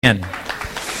What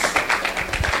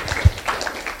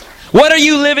are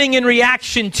you living in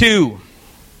reaction to?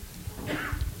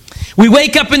 We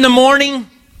wake up in the morning,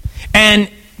 and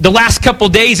the last couple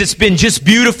days it's been just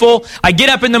beautiful. I get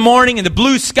up in the morning in the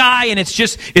blue sky, and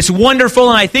it's wonderful,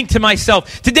 and I think to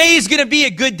myself, today is going to be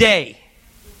a good day.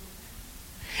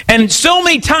 And so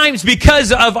many times,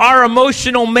 because of our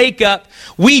emotional makeup,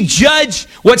 we judge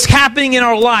what's happening in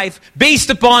our life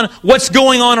based upon what's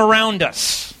going on around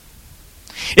us.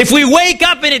 If we wake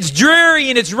up and it's dreary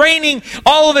and it's raining,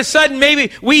 all of a sudden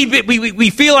maybe we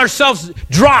feel ourselves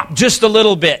drop just a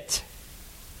little bit.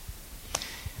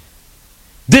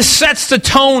 This sets the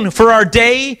tone for our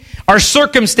day. Our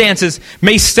circumstances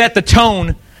may set the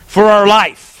tone for our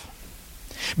life.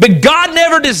 But God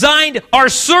never designed our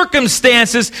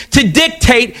circumstances to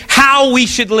dictate how we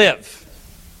should live.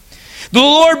 The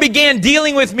Lord began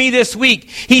dealing with me this week.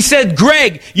 He said,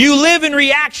 Greg, you live in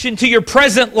reaction to your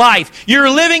present life. You're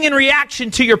living in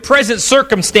reaction to your present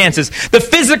circumstances. The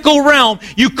physical realm,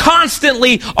 you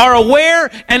constantly are aware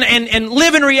and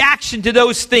live in reaction to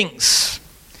those things.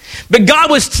 But God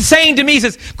was saying to me, He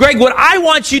says, Greg, what I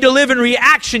want you to live in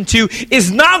reaction to is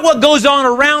not what goes on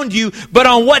around you, but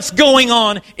on what's going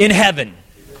on in heaven.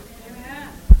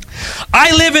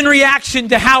 I live in reaction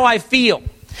to how I feel.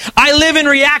 I live in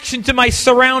reaction to my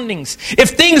surroundings.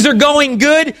 If things are going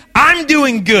good, I'm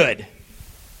doing good.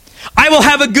 I will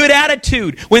have a good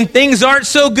attitude. When things aren't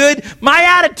so good, my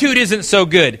attitude isn't so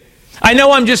good. I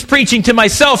know I'm just preaching to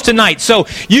myself tonight, so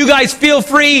you guys feel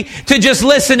free to just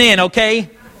listen in, okay?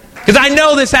 Because I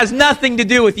know this has nothing to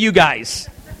do with you guys.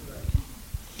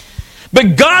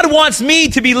 But God wants me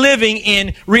to be living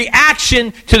in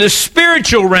reaction to the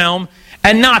spiritual realm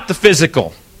and not the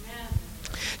physical.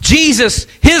 Jesus,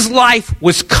 His life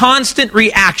was constant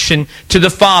reaction to the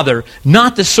Father,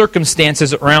 not the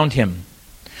circumstances around Him.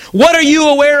 What are you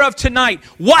aware of tonight?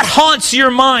 What haunts your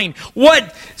mind?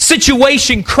 What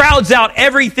situation crowds out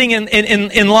everything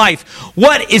in life?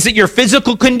 What is it, your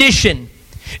physical condition?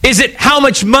 Is it how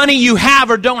much money you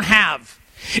have or don't have?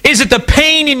 Is it the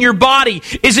pain in your body?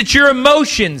 Is it your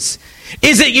emotions?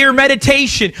 Is it your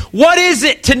meditation? What is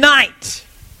it tonight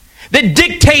that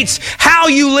dictates how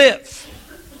you live?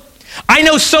 I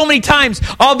know so many times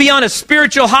I'll be on a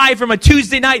spiritual high from a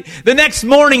Tuesday night. The next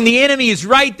morning, the enemy is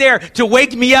right there to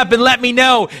wake me up and let me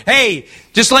know, hey,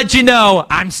 just let you know,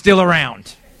 I'm still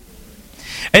around.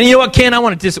 And you know what, Ken? I'm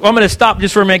going to stop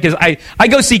just for a minute because I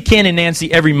go see Ken and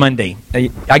Nancy every Monday.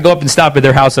 I go up and stop at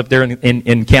their house up there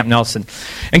in Camp Nelson.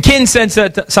 And Ken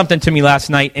said something to me last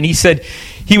night, and he said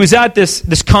he was at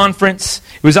this conference.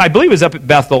 I believe it was up at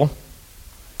Bethel,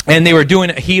 and they were doing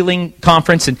a healing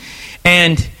conference,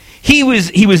 and he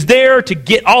was there to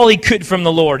get all he could from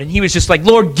the Lord. And he was just like,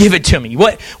 Lord, give it to me.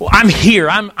 I'm here.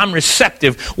 I'm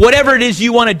receptive. Whatever it is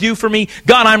you want to do for me,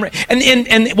 God,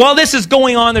 and while this is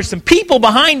going on, there's some people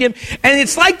behind him, and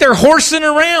it's like they're horsing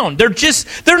around.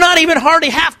 They're not even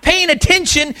hardly half paying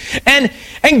attention,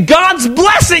 and God's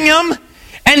blessing them.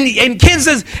 And Ken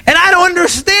says, and I don't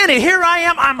understand it. Here I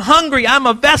am. I'm hungry. I'm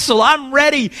a vessel. I'm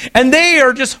ready. And they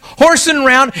are just horsing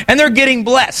around, and they're getting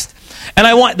blessed. And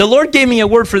the Lord gave me a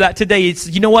word for that today. It's,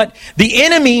 you know what? The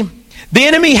enemy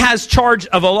has charge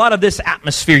of a lot of this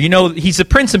atmosphere. You know, he's the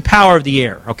prince and power of the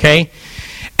air, okay?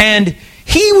 And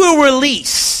he will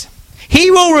release.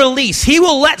 He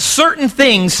will let certain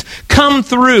things come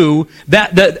through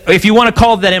that if you want to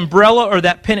call it that umbrella or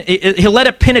that he'll let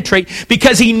it penetrate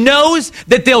because he knows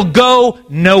that they'll go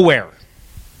nowhere.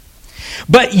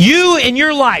 But you in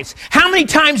your lives, how many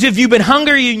times have you been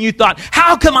hungry and you thought,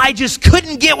 how come I just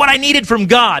couldn't get what I needed from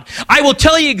God? I will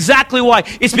tell you exactly why.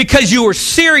 It's because you were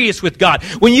serious with God.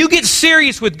 When you get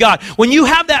serious with God, when you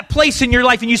have that place in your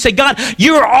life and you say, God,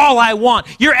 you're all I want.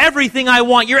 You're everything I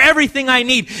want. You're everything I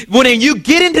need. When you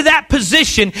get into that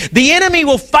position, the enemy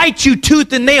will fight you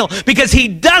tooth and nail because he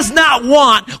does not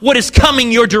want what is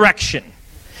coming your direction.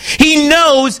 He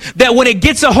knows that when it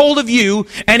gets a hold of you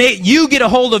and you get a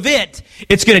hold of it,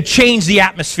 it's going to change the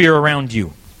atmosphere around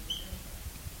you.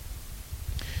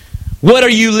 What are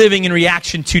you living in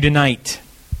reaction to tonight?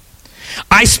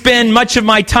 I spend much of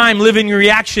my time living in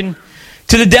reaction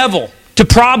to the devil, to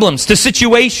problems, to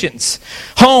situations,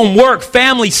 home, work,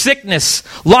 family, sickness,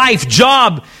 life,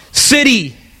 job,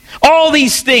 city, all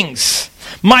these things.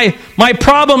 My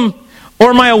problem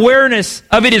or my awareness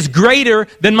of it is greater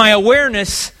than my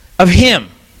awareness of Him.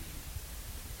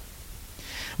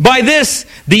 By this,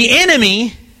 the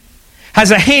enemy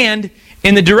has a hand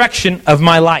in the direction of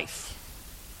my life.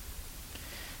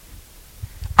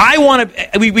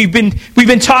 we've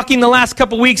been talking the last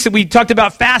couple weeks, and we talked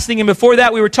about fasting, and before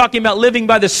that we were talking about living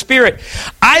by the Spirit.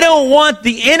 I don't want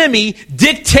the enemy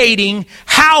dictating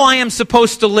how I am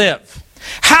supposed to live,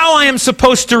 how I am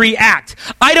supposed to react.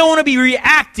 I don't want to be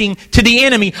reacting to the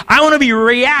enemy. I want to be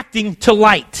reacting to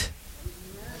light.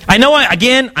 I know,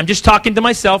 I'm just talking to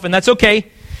myself, and that's okay.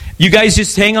 You guys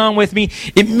just hang on with me.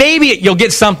 Maybe you'll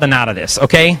get something out of this,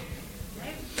 okay?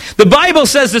 The Bible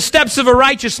says the steps of a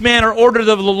righteous man are ordered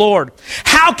of the Lord.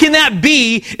 How can that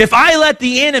be if I let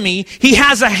the enemy, he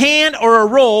has a hand or a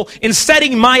role in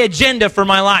setting my agenda for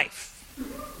my life?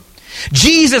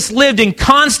 Jesus lived in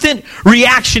constant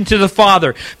reaction to the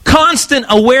Father, constant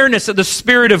awareness of the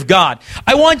Spirit of God.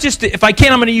 I want just to, if I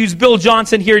can, I'm going to use Bill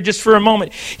Johnson here just for a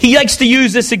moment. He likes to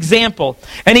use this example,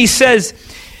 and he says,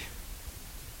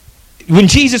 when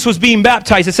Jesus was being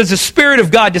baptized, it says the Spirit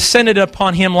of God descended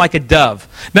upon him like a dove.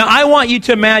 Now, I want you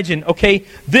to imagine, okay,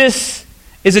 this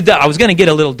is a dove. I was going to get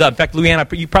a little dove. In fact, Louisiana,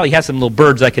 you probably have some little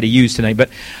birds I could have used tonight, but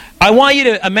I want you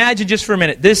to imagine just for a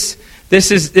minute, this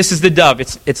is the dove.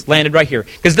 It's landed right here.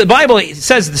 Because the Bible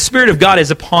says the Spirit of God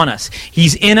is upon us.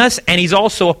 He's in us, and He's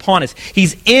also upon us.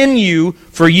 He's in you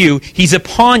for you. He's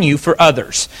upon you for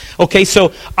others. Okay,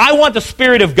 so I want the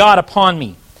Spirit of God upon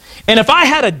me. And if I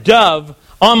had a dove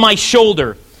on my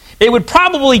shoulder, it would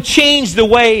probably change the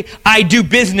way I do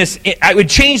business. It would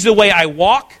change the way I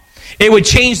walk. It would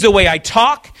change the way I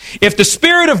talk. If the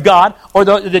Spirit of God or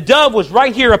the dove was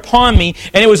right here upon me,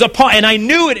 and it was upon, and I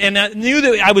knew it, and I knew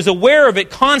that I was aware of it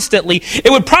constantly,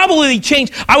 it would probably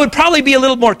change. I would probably be a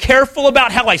little more careful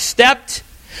about how I stepped,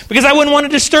 because I wouldn't want to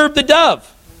disturb the dove.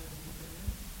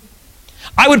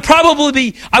 I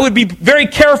would be very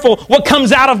careful what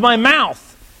comes out of my mouth,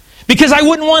 because I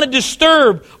wouldn't want to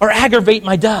disturb or aggravate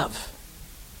my dove.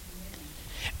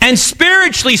 And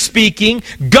spiritually speaking,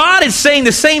 God is saying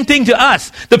the same thing to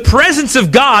us. The presence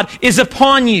of God is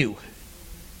upon you.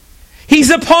 He's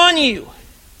upon you.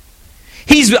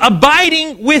 He's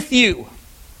abiding with you.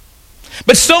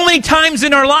 But so many times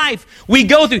in our life, we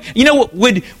go through,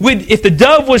 if the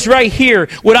dove was right here,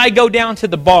 would I go down to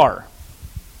the bar?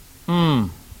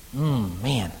 Man.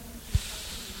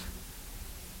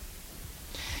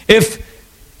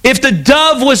 If the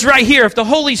dove was right here, if the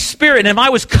Holy Spirit, and if I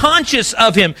was conscious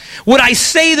of Him, would I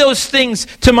say those things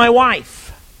to my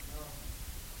wife?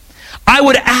 I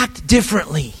would act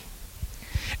differently.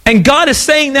 And God is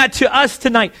saying that to us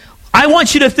tonight. I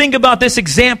want you to think about this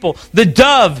example. The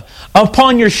dove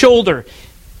upon your shoulder.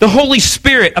 The Holy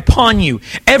Spirit upon you.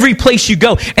 Every place you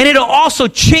go. And it'll also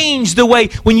change the way,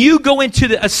 when you go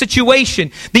into a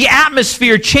situation, the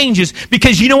atmosphere changes.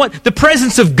 Because you know what? The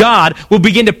presence of God will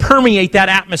begin to permeate that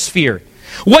atmosphere.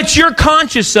 What you're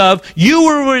conscious of, you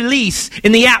will release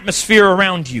in the atmosphere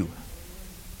around you.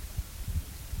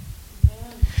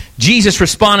 Jesus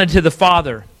responded to the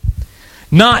Father.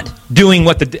 He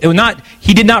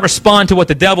did not respond to what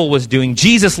the devil was doing.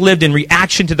 Jesus lived in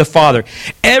reaction to the Father.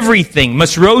 Everything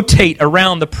must rotate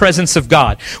around the presence of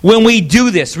God. When we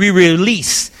do this, we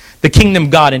release the kingdom of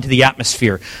God into the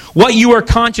atmosphere. What you are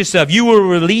conscious of, you will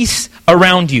release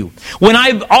around you. When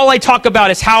all I talk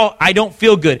about is how I don't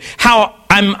feel good, how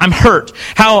I'm hurt,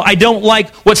 how I don't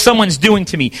like what someone's doing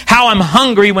to me, how I'm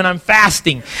hungry when I'm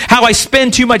fasting, how I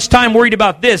spend too much time worried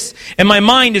about this, and my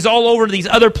mind is all over these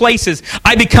other places.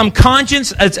 I become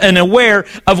conscious and aware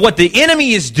of what the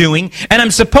enemy is doing, and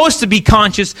I'm supposed to be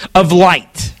conscious of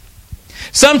light.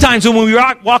 Sometimes when we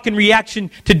walk in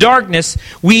reaction to darkness,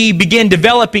 we begin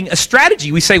developing a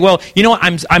strategy. We say, well, you know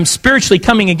what, I'm spiritually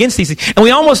coming against these things. And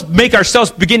we almost make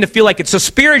ourselves begin to feel like it's a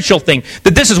spiritual thing,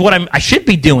 that this is what I should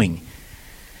be doing.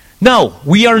 No,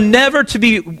 we are never to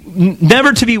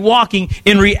be walking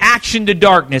in reaction to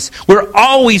darkness. We're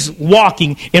always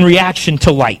walking in reaction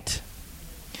to light.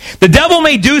 The devil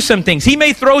may do some things. He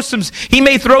may throw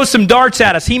some darts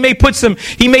at us. He may put some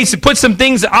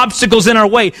things, obstacles in our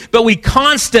way. But we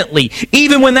constantly,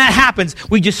 even when that happens,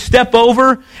 we just step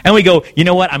over and we go, you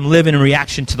know what? I'm living in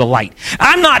reaction to the light.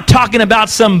 I'm not talking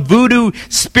about some voodoo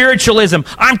spiritualism.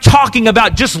 I'm talking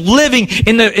about just living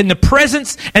in the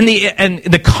presence and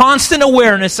the constant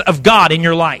awareness of God in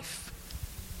your life.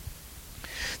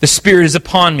 The Spirit is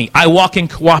upon me. I walk in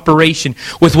cooperation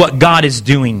with what God is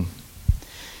doing.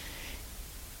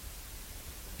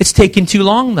 It's taken too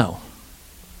long, though.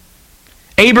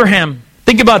 Abraham,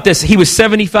 think about this. He was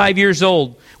 75 years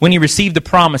old when he received the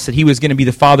promise that he was going to be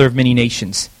the father of many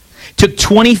nations. It took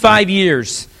 25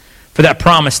 years for that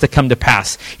promise to come to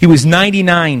pass. He was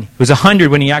 99. He was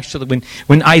 100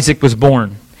 when Isaac was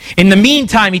born. In the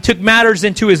meantime, he took matters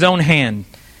into his own hand.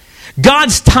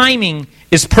 God's timing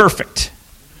is perfect.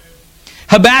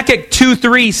 Habakkuk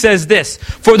 2:3 says this,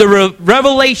 "For the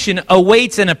revelation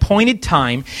awaits an appointed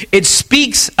time. It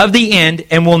speaks of the end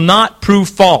and will not prove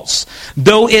false.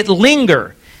 Though it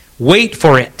linger, wait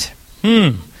for it."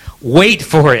 Wait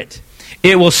for it.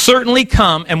 It will certainly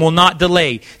come and will not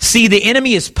delay. See, the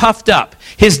enemy is puffed up.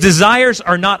 His desires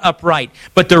are not upright,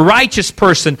 but the righteous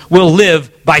person will live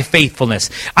by faithfulness.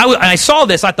 I saw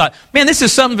this, I thought, man, this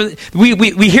is something,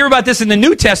 we hear about this in the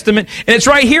New Testament, and it's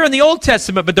right here in the Old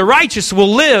Testament, but the righteous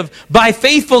will live by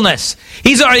faithfulness.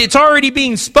 It's already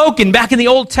being spoken back in the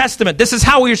Old Testament. This is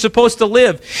how we are supposed to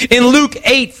live. In Luke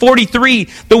 8:43,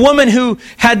 the woman who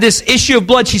had this issue of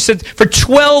blood, she said, for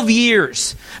 12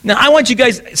 years. Now, I want you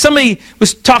guys, somebody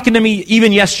was talking to me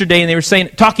even yesterday, and they were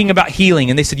talking about healing,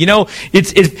 and they said,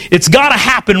 it's got to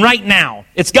happen right now.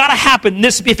 It's got to happen.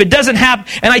 If it doesn't happen,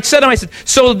 and I said to them,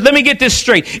 so let me get this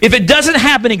straight. If it doesn't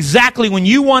happen exactly when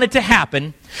you want it to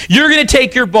happen, you're going to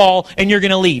take your ball and you're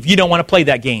going to leave. You don't want to play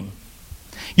that game.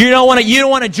 You don't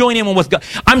want to join in with God.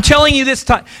 I'm telling you this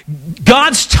time,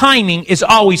 God's timing is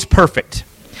always perfect.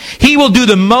 He will do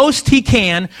the most He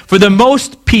can for the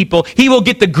most people. He will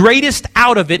get the greatest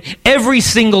out of it every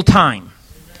single time.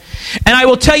 And I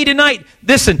will tell you tonight,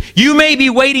 listen, you may be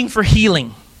waiting for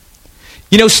healing.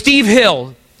 Steve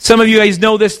Hill, some of you guys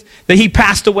know this, that he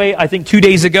passed away, I think 2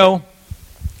 days ago.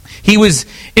 He was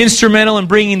instrumental in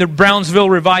bringing the Brownsville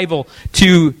revival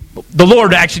to, the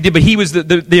Lord actually did, but he was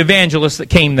the evangelist that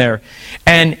came there.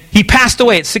 And he passed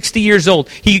away at 60 years old.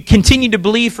 He continued to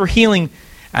believe for healing,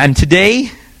 and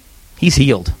today, he's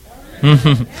healed.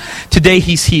 Today,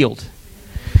 he's healed.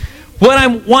 What I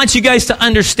want you guys to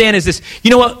understand is this.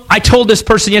 You know what? I told this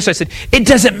person yesterday, I said, it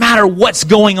doesn't matter what's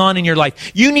going on in your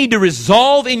life. You need to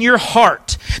resolve in your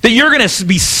heart that you're going to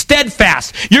be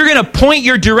steadfast. You're going to point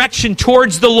your direction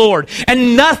towards the Lord.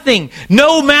 And nothing,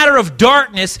 no matter of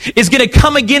darkness, is going to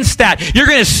come against that. You're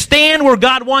going to stand where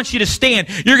God wants you to stand.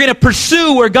 You're going to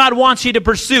pursue where God wants you to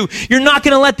pursue. You're not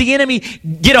going to let the enemy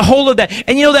get a hold of that.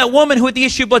 And that woman who had the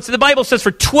issue of blood, so the Bible says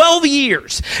for 12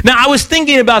 years. Now, I was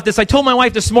thinking about this. I told my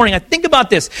wife this morning, think about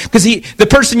this, because the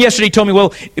person yesterday told me,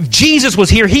 well, if Jesus was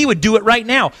here, He would do it right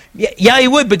now. Yeah, He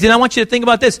would, but then I want you to think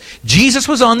about this. Jesus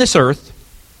was on this earth,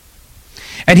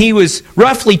 and He was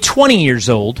roughly 20 years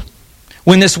old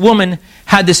when this woman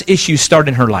had this issue start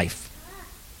in her life.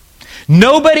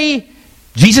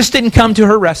 Jesus didn't come to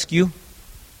her rescue.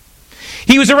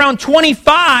 He was around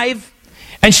 25,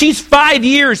 and she's 5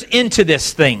 years into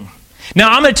this thing. Now,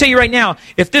 I'm going to tell you right now,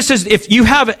 if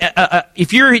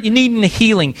you're needing a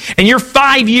healing and you're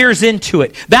 5 years into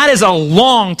it, that is a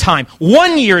long time.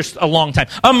 1 year is a long time.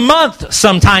 A month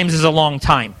sometimes is a long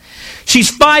time. She's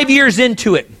 5 years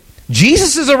into it.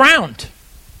 Jesus is around.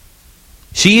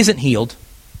 She isn't healed.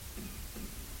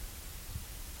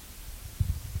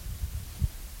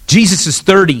 Jesus is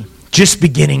 30, just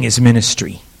beginning His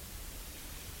ministry.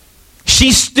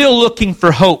 She's still looking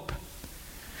for hope.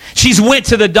 She's went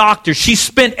to the doctor. She's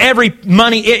spent every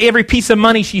piece of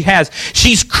money she has.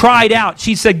 She's cried out.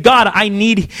 She said, God, I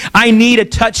need a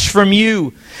touch from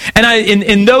you. And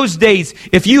in those days,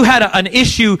 if you had an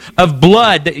issue of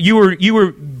blood,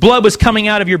 that blood was coming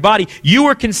out of your body, you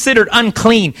were considered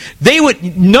unclean.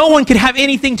 No one could have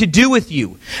anything to do with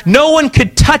you. No one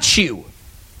could touch you.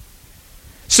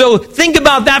 So think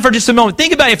about that for just a moment.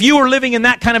 Think about if you were living in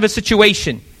that kind of a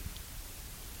situation.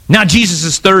 Now Jesus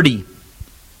is 30.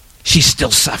 She's still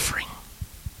suffering.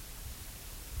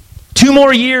 2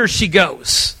 more years she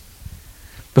goes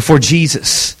before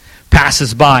Jesus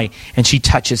passes by and she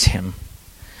touches Him.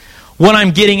 What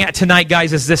I'm getting at tonight,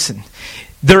 guys, is listen.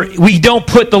 We don't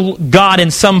put God in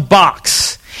some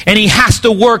box and He has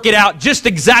to work it out just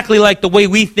exactly like the way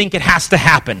we think it has to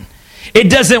happen. It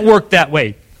doesn't work that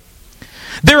way.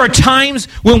 There are times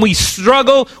when we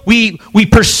struggle, we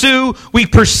pursue, we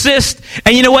persist,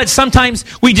 and you know what? Sometimes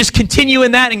we just continue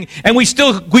in that and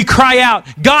we cry out,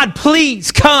 God,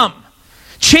 please come.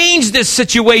 Change this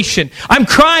situation. I'm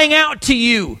crying out to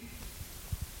you.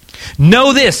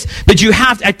 Know this, that you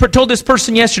have to, I told this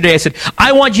person yesterday, I said,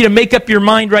 I want you to make up your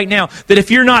mind right now that if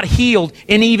you're not healed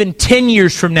in even 10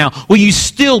 years from now, will you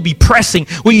still be pressing?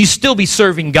 Will you still be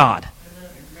serving God?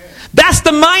 That's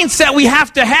the mindset we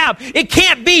have to have. It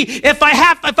can't be, if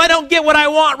I don't get what I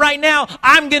want right now,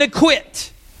 I'm going to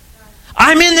quit.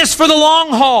 I'm in this for the long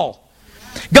haul.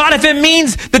 God, if it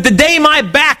means that the day my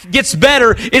back gets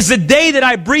better is the day that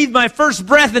I breathe my first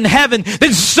breath in heaven,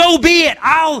 then so be it.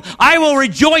 I will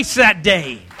rejoice that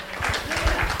day.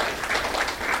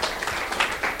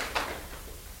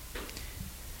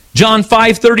 John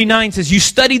 5:39 says, you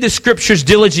study the Scriptures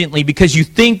diligently because you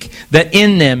think that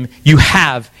in them you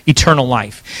have eternal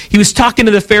life. He was talking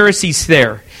to the Pharisees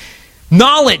there.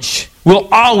 Knowledge will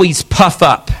always puff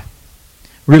up.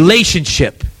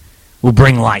 Relationship will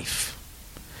bring life.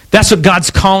 That's what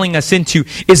God's calling us into,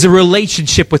 is a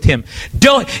relationship with Him.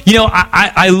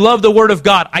 I love the Word of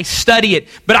God. I study it.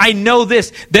 But I know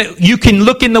this, that you can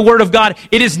look in the Word of God.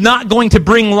 It is not going to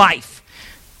bring life.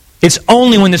 It's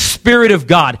only when the Spirit of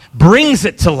God brings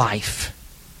it to life.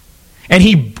 And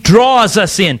He draws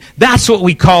us in. That's what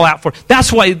we call out for.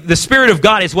 That's why the Spirit of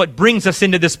God is what brings us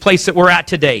into this place that we're at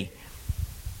today.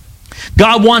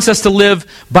 God wants us to live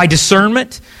by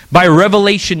discernment, by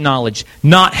revelation knowledge,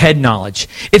 not head knowledge.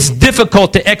 It's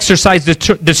difficult to exercise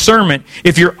discernment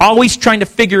if you're always trying to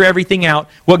figure everything out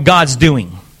what God's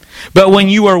doing. But when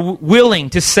you are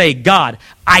willing to say, God,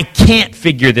 I can't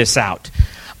figure this out.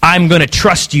 I'm going to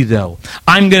trust you though.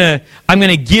 I'm going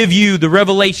to give you the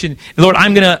revelation. Lord,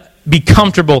 I'm going to be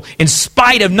comfortable in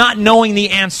spite of not knowing the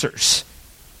answers.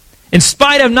 In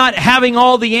spite of not having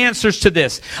all the answers to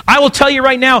this. I will tell you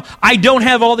right now, I don't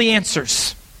have all the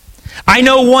answers. I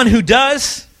know one who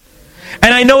does.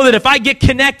 And I know that if I get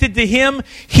connected to Him,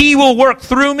 He will work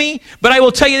through me. But I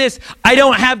will tell you this, I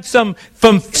don't have some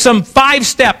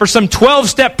 5-step or some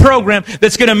 12-step program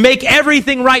that's going to make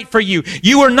everything right for you.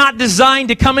 You are not designed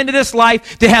to come into this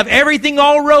life to have everything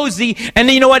all rosy. And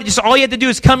then you know what? Just all you have to do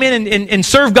is come in and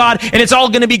serve God, and it's all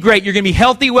going to be great. You're going to be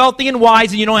healthy, wealthy, and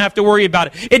wise, and you don't have to worry about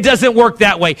it. It doesn't work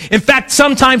that way. In fact,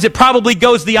 sometimes it probably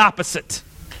goes the opposite.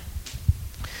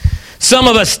 Some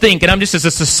of us think, and I'm just as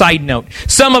a side note,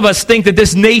 some of us think that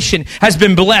this nation has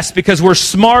been blessed because we're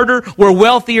smarter, we're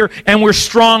wealthier, and we're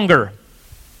stronger.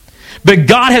 But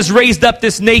God has raised up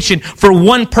this nation for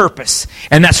one purpose,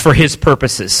 and that's for His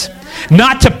purposes.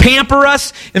 Not to pamper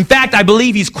us. In fact, I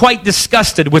believe He's quite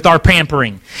disgusted with our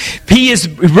pampering. He has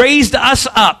raised us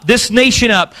up, this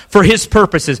nation up, for His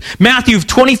purposes. Matthew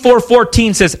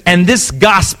 24:14 says, and this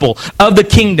gospel of the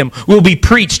kingdom will be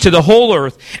preached to the whole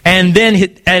earth, and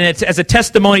it's as a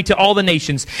testimony to all the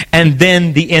nations, and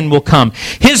then the end will come.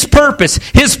 His purpose,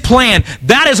 His plan,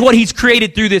 that is what He's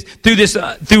created through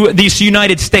these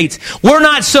United States. We're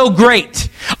not so great.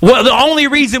 Well, the only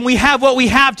reason we have what we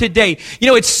have today,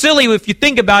 it's silly if you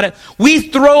think about it. We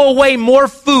throw away more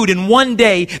food in one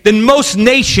day than most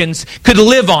nations could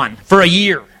live on for a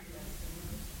year.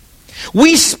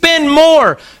 We spend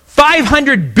more,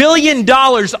 $500 billion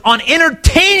on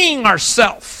entertaining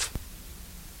ourselves.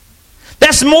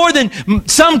 That's more than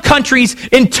some countries'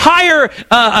 entire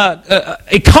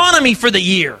economy for the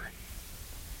year.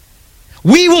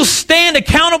 We will stand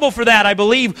accountable for that, I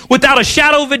believe, without a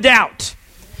shadow of a doubt.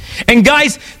 And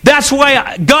guys, that's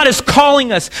why God is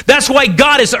calling us. That's why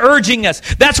God is urging us.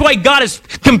 That's why God is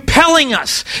compelling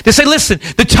us to say, listen,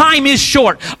 the time is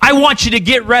short. I want you to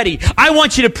get ready. I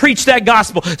want you to preach that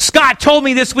gospel. Scott told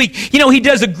me this week, he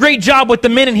does a great job with the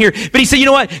men in here. But he said, you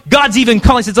know what? God's even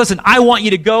calling. He says, listen, I want you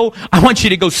to go. I want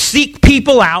you to go seek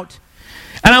people out.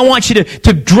 And I want you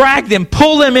to drag them,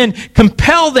 pull them in,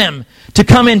 compel them to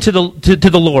come into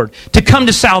the Lord, to come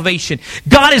to salvation.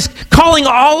 God is calling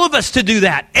all of us to do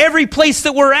that, every place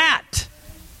that we're at.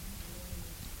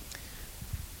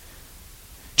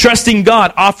 Trusting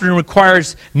God often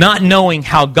requires not knowing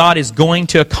how God is going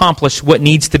to accomplish what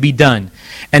needs to be done,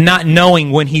 and not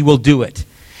knowing when He will do it.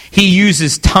 He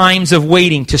uses times of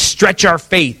waiting to stretch our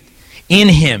faith in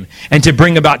Him and to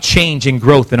bring about change and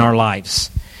growth in our lives.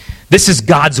 This is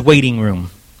God's waiting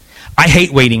room. I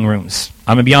hate waiting rooms.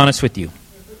 I'm going to be honest with you.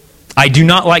 I do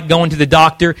not like going to the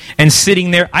doctor and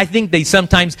sitting there. I think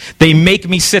sometimes they make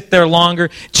me sit there longer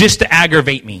just to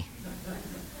aggravate me.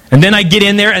 And then I get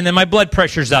in there and then my blood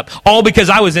pressure's up. All because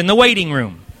I was in the waiting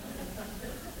room.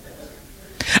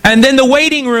 And then the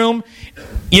waiting room,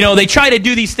 they try to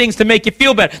do these things to make you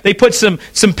feel better. They put some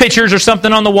pictures or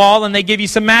something on the wall and they give you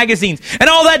some magazines. And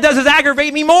all that does is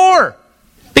aggravate me more.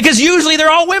 Because usually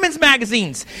they're all women's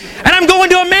magazines. And I'm going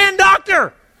to a man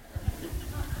doctor.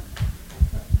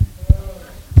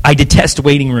 I detest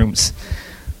waiting rooms.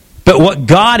 But what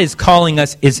God is calling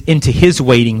us is into His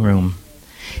waiting room.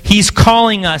 He's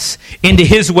calling us into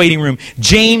His waiting room.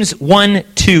 James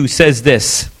 1:2 says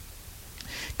this.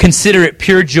 Consider it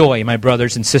pure joy, my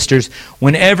brothers and sisters,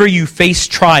 whenever you face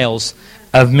trials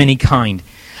of many kind.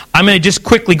 I'm going to just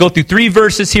quickly go through 3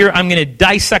 verses here. I'm going to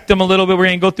dissect them a little bit. We're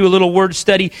going to go through a little word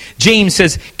study. James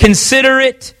says, consider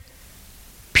it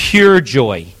pure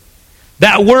joy.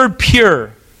 That word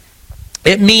pure,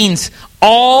 it means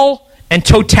all and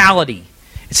totality.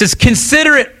 It says,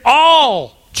 consider it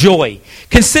all joy.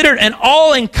 Consider it an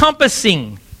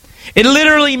all-encompassing. It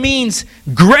literally means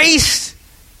grace.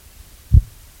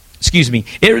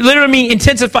 It literally means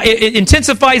it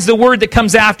intensifies the word that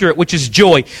comes after it, which is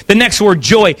joy. The next word,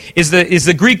 joy, is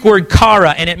the Greek word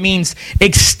kara, and it means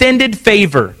extended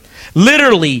favor,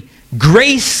 Literally,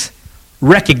 grace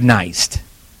recognized.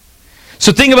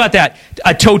 So think about that.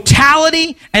 A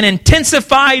totality and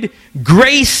intensified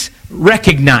grace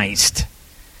recognized.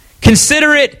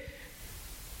 Consider it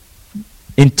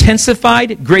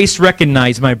intensified grace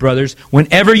recognized, my brothers,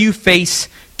 whenever you face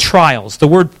trials. The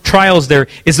word trials there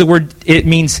is the word, it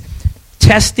means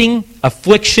testing,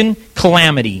 affliction,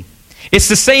 calamity. It's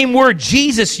the same word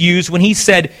Jesus used when he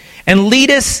said, "And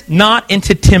lead us not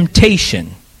into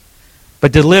temptation,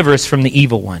 but deliver us from the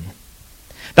evil one."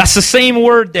 That's the same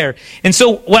word there. And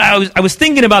so what I was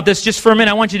thinking about this just for a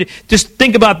minute. I want you to just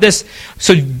think about this.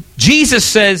 So Jesus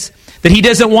says that he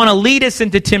doesn't want to lead us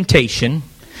into temptation.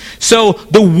 So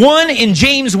the one in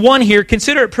James 1 here,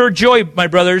 consider it pure joy, my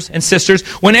brothers and sisters,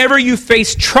 whenever you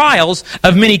face trials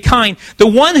of many kind. The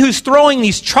one who's throwing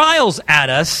these trials at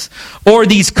us, or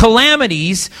these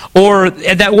calamities, or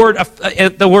that word,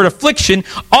 the word affliction,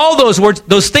 all those words,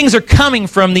 those things are coming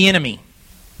from the enemy.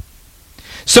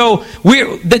 So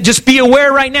just be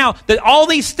aware right now that all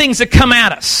these things that come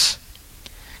at us,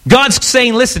 God's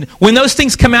saying, listen, when those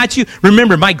things come at you,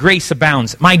 remember, my grace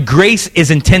abounds. My grace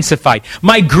is intensified.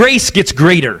 My grace gets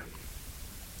greater.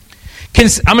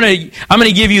 I'm going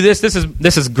to give you this. This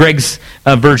is Greg's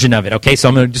version of it. Okay, so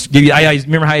I'm going to just give you. I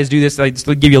remember how I do this. I just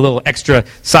give you a little extra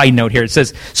side note here. It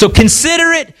says, so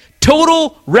consider it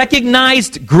total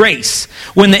recognized grace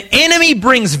when the enemy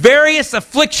brings various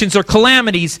afflictions or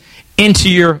calamities into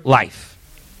your life.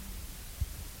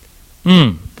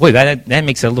 Boy, that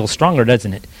makes it a little stronger,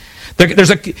 doesn't it?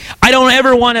 I don't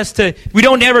ever want us to, we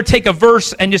don't ever take a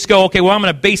verse and just go, okay, well, I'm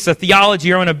going to base a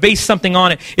theology or I'm going to base something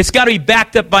on it. It's got to be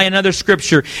backed up by another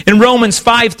scripture. In Romans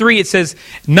 5:3, it says,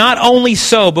 not only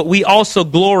so, but we also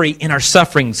glory in our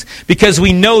sufferings, because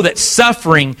we know that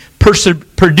suffering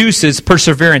produces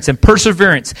perseverance, and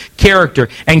perseverance, character,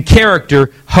 and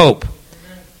character, hope.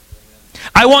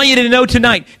 I want you to know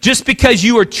tonight, just because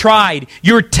you are tried,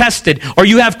 you're tested, or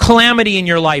you have calamity in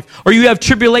your life, or you have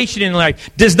tribulation in your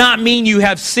life, does not mean you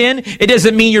have sin. It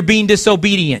doesn't mean you're being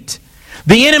disobedient.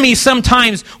 The enemy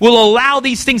sometimes will allow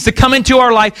these things to come into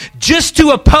our life just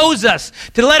to oppose us,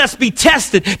 to let us be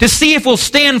tested, to see if we'll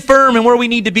stand firm in where we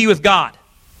need to be with God.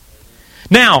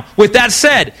 Now, with that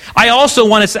said, I also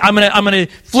want to say, I'm going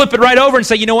to flip it right over and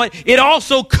say, you know what? It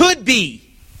also could be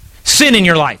sin in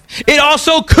your life. It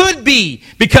also could be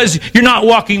because you're not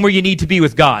walking where you need to be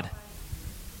with God.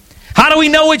 How do we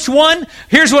know which one?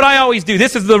 Here's what I always do.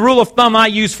 This is the rule of thumb I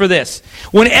use for this.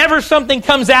 Whenever something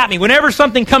comes at me, whenever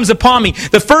something comes upon me,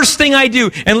 the first thing I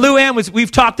do, and Lou Ann,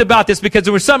 we've talked about this because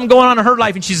there was something going on in her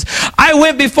life, and she says, I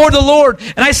went before the Lord,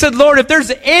 and I said, Lord, if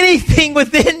there's anything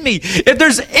within me, if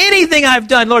there's anything I've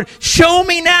done, Lord, show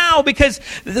me now, because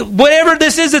whatever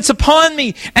this is, it's upon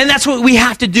me. And that's what we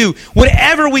have to do.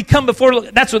 Whenever we come before,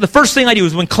 that's what the first thing I do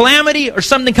is when calamity or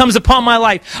something comes upon my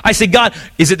life, I say, God,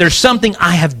 is it there something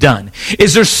I have done?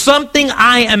 Is there something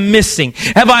I am missing?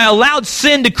 Have I allowed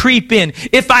sin to creep in?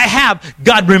 If I have,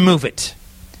 God, remove it.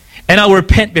 And I'll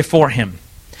repent before Him.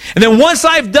 And then once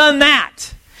I've done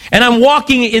that, and I'm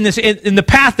walking in the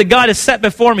path that God has set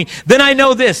before me, then I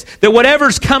know this, that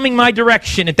whatever's coming my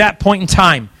direction at that point in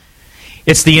time,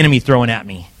 it's the enemy throwing at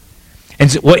me. And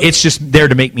it's just there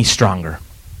to make me stronger.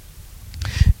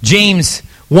 James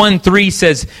 1:3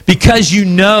 says, because you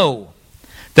know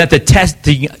that the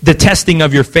testing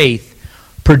of your faith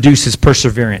produces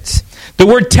perseverance. The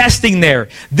word testing there,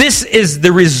 this is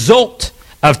the result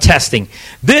of testing.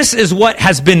 This is what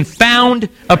has been found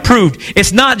approved.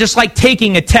 It's not just like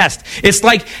taking a test. It's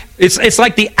like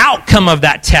the outcome of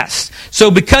that test.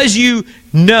 So because you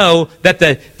know that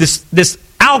this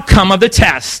outcome of the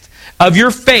test of your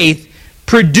faith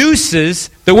produces,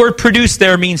 the word produce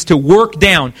there means to work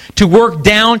down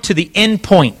to the end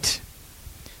point.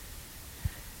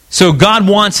 So God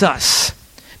wants us,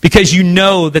 because you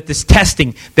know that this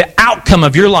testing, the outcome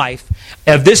of your life,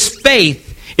 of this faith,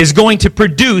 is going to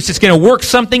produce, it's going to work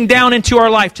something down into our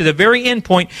life to the very end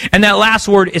point. And that last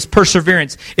word is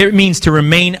perseverance. It means to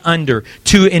remain under,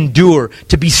 to endure,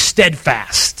 to be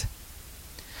steadfast.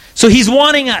 So He's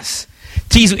wanting us.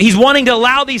 He's wanting to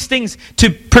allow these things to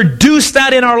produce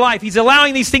that in our life. He's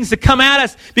allowing these things to come at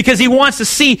us because He wants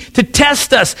to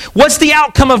test us. What's the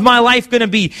outcome of my life going to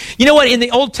be? You know what? In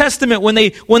the Old Testament, when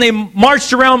they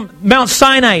marched around Mount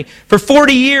Sinai for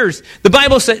 40 years, the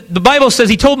Bible says,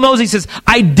 He told Moses, He says,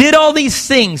 I did all these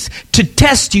things to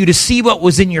test you, to see what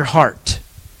was in your heart.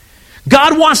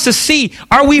 God wants to see,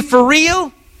 are we for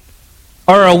real?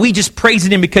 Or are we just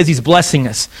praising Him because He's blessing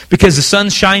us? Because the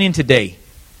sun's shining today.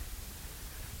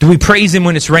 Do we praise Him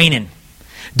when it's raining?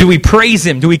 Do we praise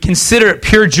Him? Do we consider it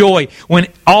pure joy when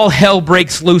all hell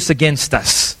breaks loose against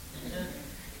us?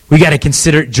 we got to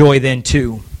consider it joy then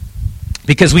too.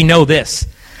 Because we know this,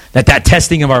 that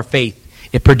testing of our faith,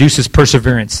 it produces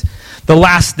perseverance. The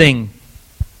last thing,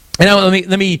 and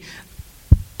let me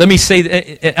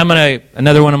say,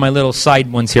 another one of my little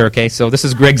side ones here, okay? So this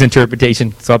is Greg's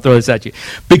interpretation, so I'll throw this at you.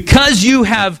 Because you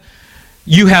have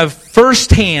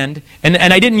firsthand, and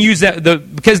I didn't use that,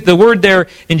 because the word there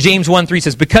in James 1:3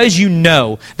 says, because you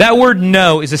know. That word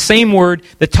know is the same word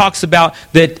that talks about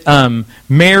that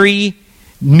Mary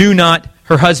knew not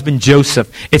her husband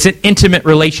Joseph. It's an intimate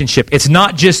relationship. It's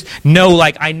not just know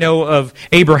like I know of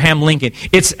Abraham Lincoln.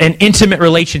 It's an intimate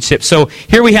relationship. So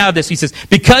here we have this. He says,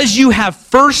 because you have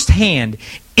firsthand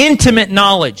intimate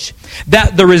knowledge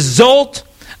that the result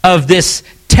of this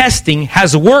testing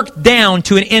has worked down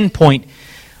to an end point,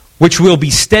 which will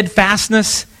be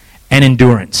steadfastness and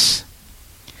endurance.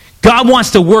 God wants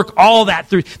to work all that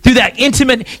through that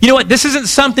intimate. You know what? This isn't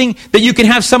something that you can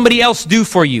have somebody else do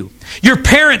for you. Your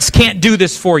parents can't do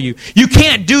this for you. You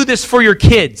can't do this for your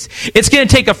kids. It's going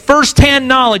to take a first-hand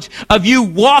knowledge of you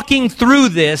walking through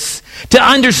this to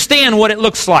understand what it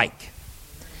looks like.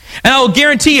 And I will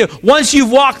guarantee you, once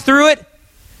you've walked through it,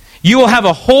 you will have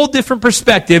a whole different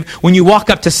perspective when you walk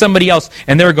up to somebody else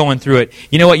and they're going through it.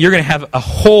 You know what? You're going to have a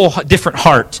whole different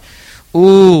heart.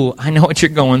 Ooh, I know what you're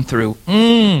going through.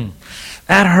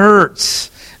 That hurts.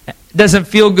 Doesn't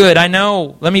feel good. I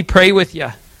know. Let me pray with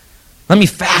you. Let me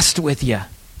fast with you.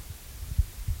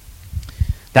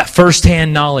 That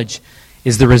firsthand knowledge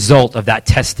is the result of that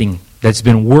testing that's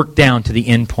been worked down to the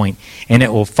end point, and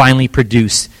it will finally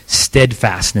produce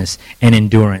steadfastness and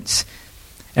endurance.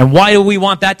 And why do we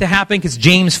want that to happen? Because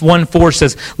James 1:4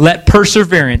 says, let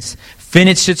perseverance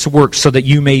finish its work so that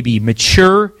you may be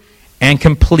mature and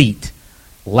complete,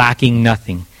 lacking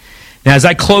nothing. Now, as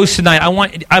I close tonight, I'm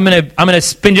going to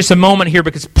spend just a moment here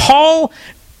because James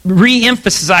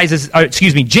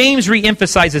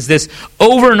reemphasizes this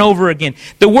over and over again.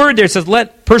 The word there says,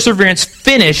 let perseverance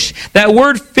finish. That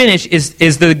word finish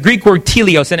is the Greek word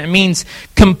teleos, and it means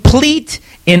complete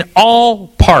in all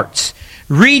parts,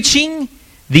 reaching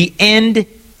the end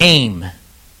aim.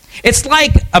 It's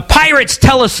like a pirate's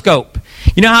telescope.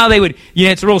 You know how they would,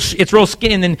 it's real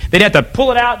skinny, and then they'd have to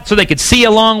pull it out so they could see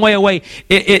a long way away.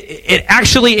 It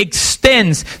actually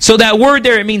extends. So that word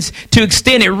there, it means to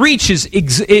extend. It reaches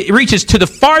to the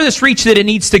farthest reach that it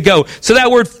needs to go. So that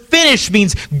word finish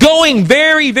means going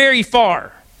very, very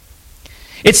far.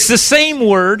 It's the same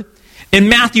word in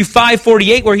Matthew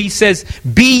 5:48 where he says,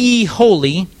 be ye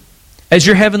holy as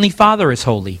your heavenly Father is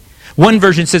holy. One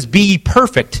version says, be ye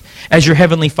perfect as your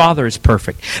heavenly Father is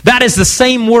perfect. That is the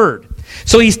same word.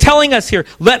 So he's telling us here,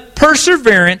 let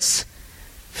perseverance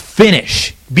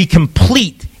finish, be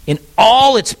complete in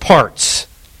all its parts,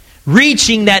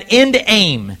 reaching that end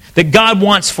aim that God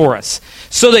wants for us,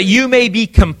 so that you may be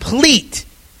complete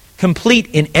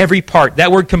in every part.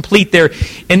 That word complete there,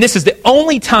 and this is the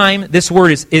only time this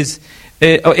word it's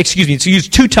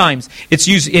used two times. It's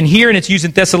used in here and it's used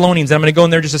in Thessalonians. I'm going to go in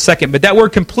there in just a second. But that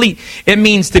word complete, it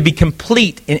means to be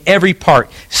complete in every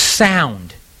part.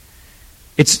 Sound.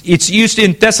 It's used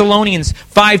in Thessalonians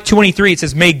 5:23. It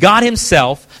says, may God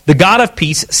himself, the God of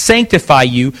peace, sanctify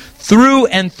you through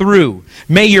and through.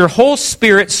 May your whole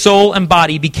spirit, soul, and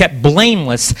body be kept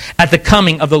blameless at the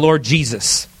coming of the Lord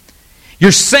Jesus.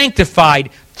 You're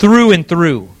sanctified through and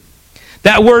through.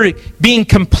 That word being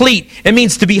complete, it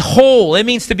means to be whole. It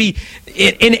means to be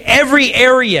in every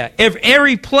area,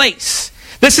 every place.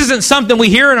 This isn't something we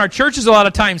hear in our churches a lot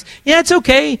of times. Yeah, it's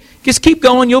okay. Just keep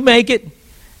going. You'll make it.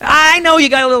 I know you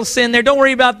got a little sin there. Don't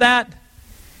worry about that.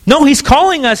 No, he's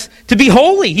calling us to be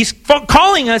holy. He's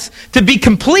calling us to be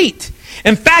complete.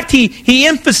 In fact, he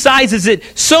emphasizes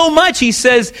it so much. He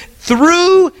says,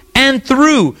 through and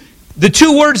through. The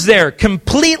two words there,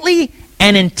 completely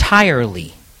and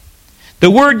entirely. The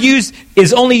word used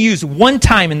is only used one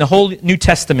time in the whole New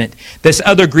Testament, this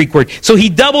other Greek word. So he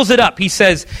doubles it up. He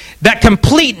says, that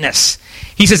completeness.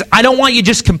 He says, I don't want you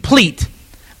just complete.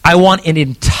 I want it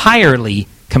entirely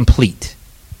complete.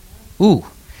 Ooh.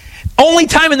 Only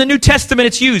time in the New Testament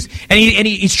it's used. And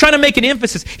he's trying to make an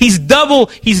emphasis. He's double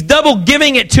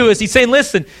giving it to us. He's saying,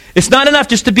 listen, it's not enough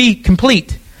just to be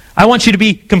complete. I want you to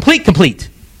be complete.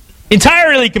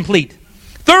 Entirely complete.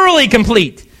 Thoroughly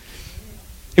complete.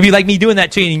 If you like me doing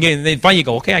that to you, and then finally you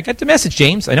go, okay, I got the message,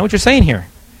 James. I know what you're saying here.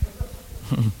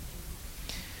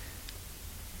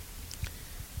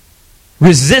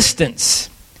 Resistance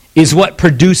is what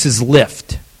produces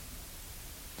lift.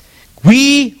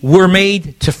 We were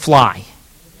made to fly.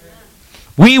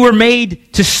 We were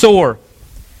made to soar.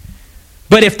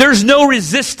 But if there's no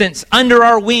resistance under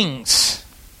our wings,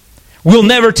 we'll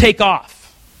never take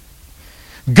off.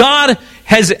 God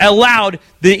has allowed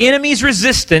the enemy's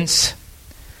resistance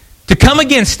to come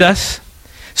against us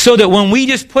so that when we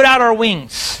just put out our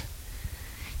wings,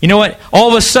 you know what? All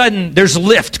of a sudden, there's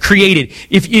lift created.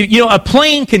 If you know, a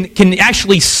plane can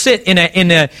actually sit in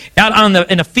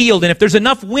a field, and if there's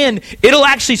enough wind, it'll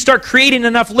actually start creating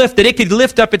enough lift that it could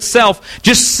lift up itself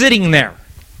just sitting there.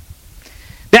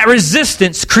 That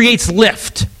resistance creates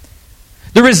lift.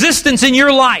 The resistance in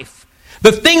your life,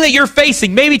 the thing that you're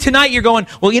facing. Maybe tonight you're going,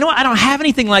 well, you know what? I don't have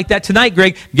anything like that tonight,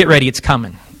 Greg. Get ready, it's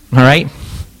coming. All right?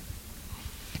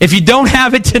 If you don't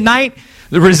have it tonight,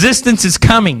 the resistance is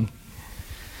coming.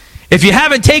 If you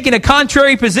haven't taken a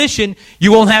contrary position,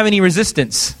 you won't have any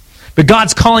resistance. But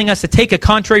God's calling us to take a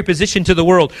contrary position to the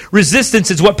world. Resistance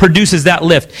is what produces that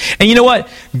lift. And you know what?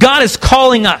 God is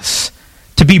calling us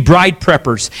to be bride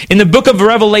preppers. In the book of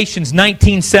Revelations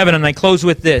 19:7, and I close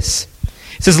with this.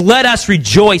 It says, let us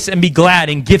rejoice and be glad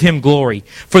and give Him glory.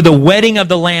 For the wedding of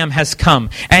the Lamb has come,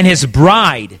 and His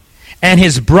bride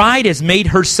has made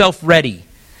herself ready.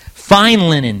 Fine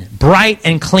linen, bright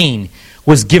and clean,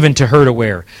 was given to her to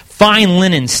wear. Fine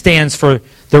linen stands for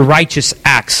the righteous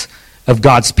acts of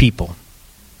God's people.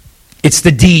 It's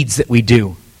the deeds that we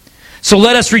do. So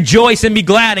let us rejoice and be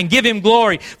glad and give Him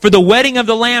glory, for the wedding of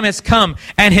the Lamb has come,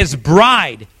 and His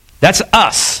bride, that's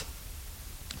us,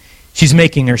 she's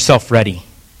making herself ready.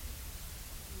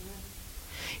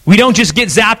 We don't just get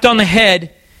zapped on the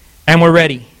head and we're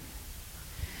ready.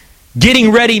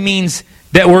 Getting ready means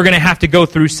that we're going to have to go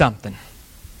through something.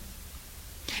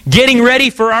 Getting ready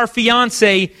for our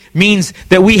fiance means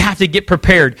that we have to get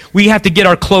prepared. We have to get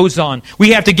our clothes on.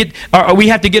 We have to get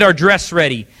our dress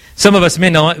ready. Some of us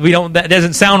men don't. That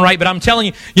doesn't sound right, but I'm telling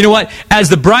you, you know what? As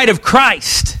the bride of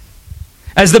Christ,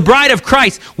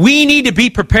 we need to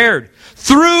be prepared.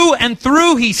 Through and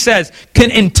through, he says,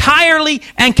 entirely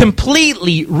and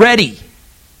completely ready.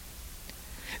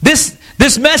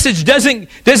 This message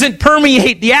doesn't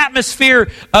permeate the atmosphere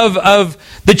of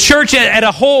the church at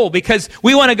a whole, because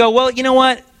we want to go, well, you know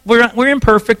what? We're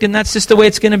imperfect, and that's just the way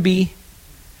it's going to be.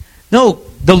 No,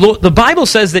 the Bible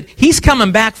says that He's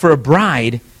coming back for a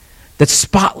bride that's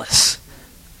spotless,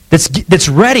 that's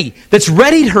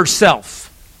ready herself.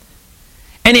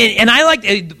 And I like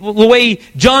the way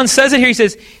John says it here. He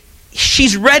says,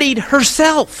 she's readied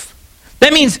herself.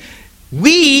 That means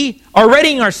we are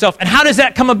readying ourselves. And how does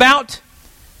that come about?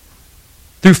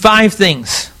 Through 5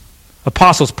 things: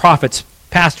 apostles, prophets,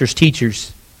 pastors,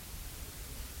 teachers,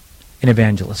 and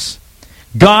evangelists.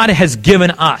 God has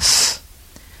given us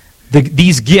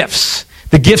these gifts,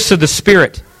 the gifts of the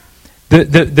Spirit,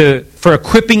 for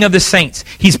equipping of the saints.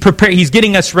 He's prepared. He's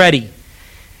getting us ready.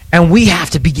 And we have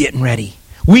to be getting ready.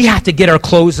 We have to get our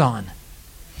clothes on.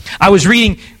 I was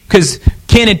reading, because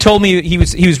Ken had told me he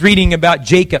was reading about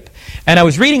Jacob. And I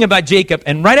was reading about Jacob,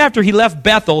 and right after he left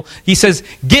Bethel, he says,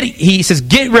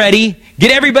 get ready,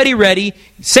 get everybody ready,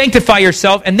 sanctify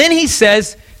yourself, and then he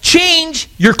says, change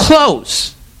your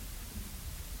clothes.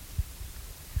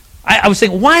 I was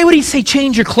saying, why would he say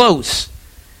change your clothes?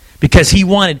 Because he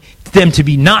wanted them to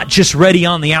be not just ready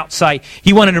on the outside,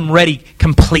 he wanted them ready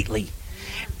completely.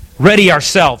 Ready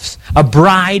ourselves. A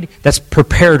bride that's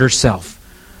prepared herself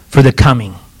for the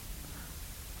coming.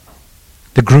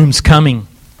 The groom's coming.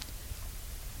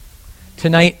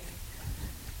 Tonight,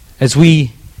 as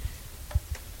we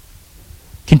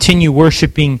continue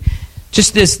worshiping,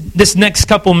 just this next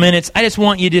couple minutes, I just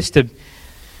want you just to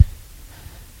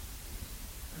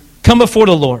come before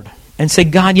the Lord and say,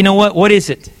 God, you know what? What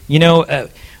is it? You know,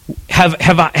 have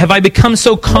I become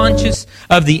so conscious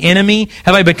of the enemy?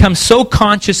 Have I become so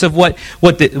conscious of what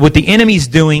the enemy's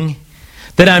doing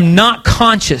that I'm not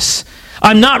conscious?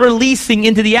 I'm not releasing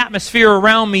into the atmosphere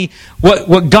around me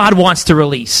what God wants to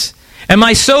release. Am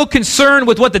I so concerned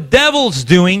with what the devil's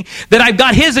doing that I've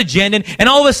got his agenda and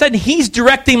all of a sudden he's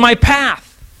directing my path?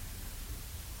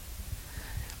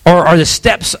 Or are the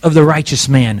steps of the righteous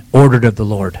man ordered of the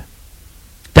Lord?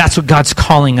 That's what God's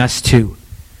calling us to.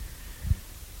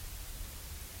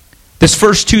 This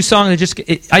first 2 songs,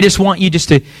 I just want you just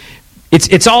to,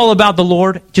 it's all about the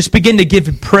Lord. Just begin to give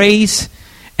Him praise.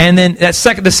 And then the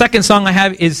second song I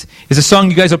have is a song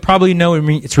you guys will probably know.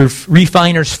 It's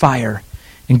Refiner's Fire.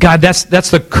 And God, that's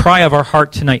the cry of our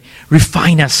heart tonight.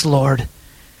 Refine us, Lord.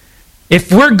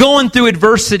 If we're going through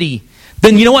adversity,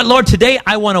 then you know what, Lord? Today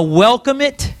I want to welcome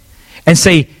it and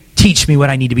say, teach me what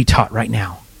I need to be taught right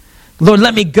now. Lord,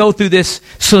 let me go through this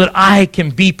so that I can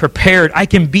be prepared. I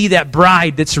can be that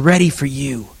bride that's ready for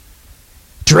you.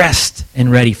 Dressed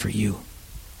and ready for you.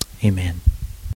 Amen.